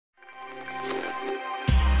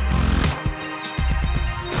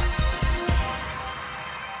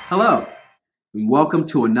Hello, and welcome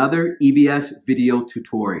to another EVS video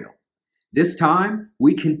tutorial. This time,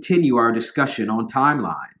 we continue our discussion on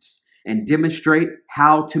timelines and demonstrate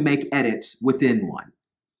how to make edits within one.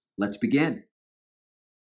 Let's begin.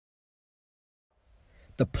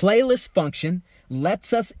 The playlist function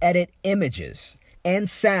lets us edit images and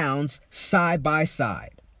sounds side by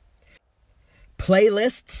side.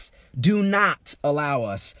 Playlists do not allow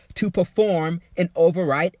us to perform an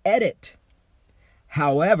overwrite edit.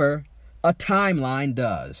 However, a timeline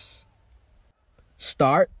does.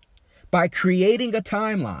 Start by creating a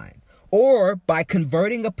timeline or by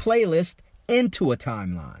converting a playlist into a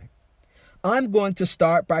timeline. I'm going to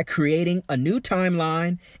start by creating a new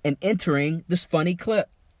timeline and entering this funny clip.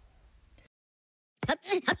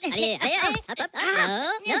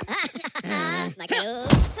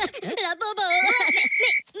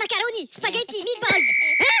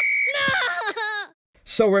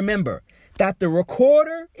 So remember that the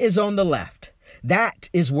recorder is on the left. That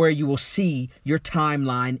is where you will see your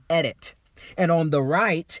timeline edit. And on the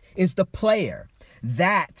right is the player.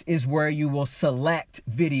 That is where you will select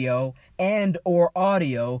video and or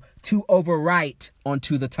audio to overwrite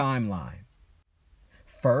onto the timeline.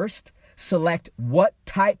 First, select what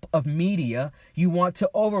type of media you want to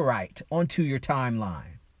overwrite onto your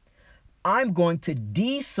timeline. I'm going to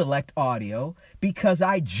deselect audio because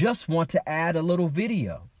I just want to add a little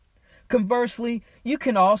video. Conversely, you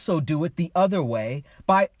can also do it the other way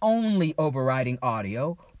by only overwriting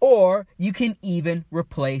audio, or you can even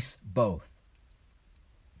replace both.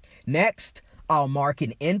 Next, I'll mark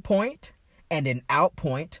an in point and an out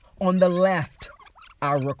point on the left,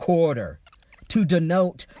 our recorder, to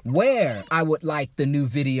denote where I would like the new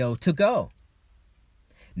video to go.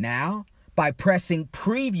 Now, by pressing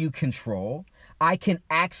Preview Control, I can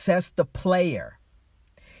access the player.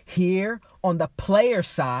 Here, on the player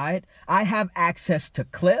side, I have access to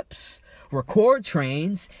clips, record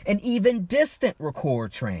trains, and even distant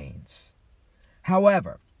record trains.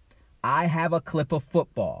 However, I have a clip of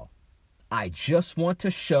football. I just want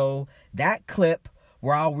to show that clip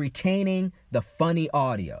while retaining the funny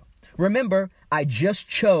audio. Remember, I just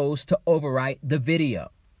chose to overwrite the video.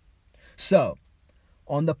 So,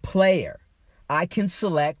 on the player, I can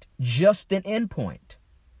select just an endpoint.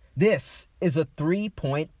 This is a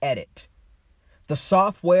 3-point edit. The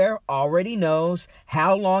software already knows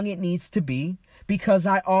how long it needs to be because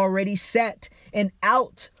I already set an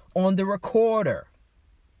out on the recorder.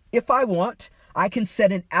 If I want, I can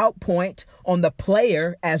set an out point on the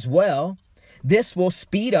player as well. This will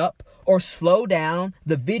speed up or slow down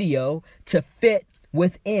the video to fit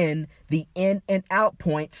within the in and out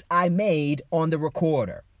points I made on the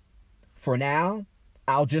recorder. For now,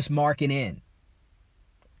 I'll just mark it in.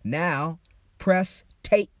 Now, press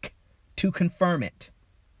Take to confirm it.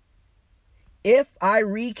 If I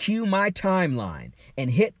recue my timeline and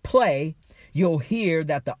hit play, you'll hear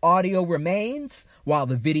that the audio remains while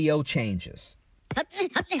the video changes.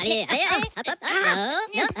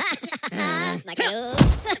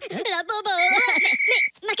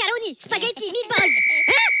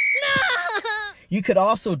 You could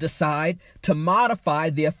also decide to modify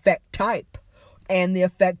the effect type and the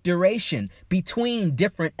effect duration between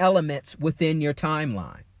different elements within your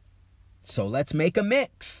timeline. So let's make a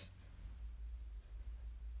mix.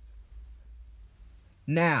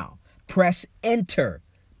 Now, press Enter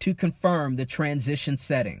to confirm the transition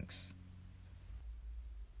settings.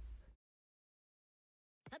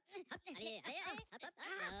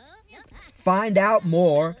 Find out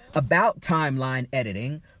more about timeline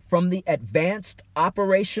editing from the Advanced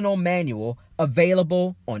Operational Manual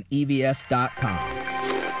available on EVS.com.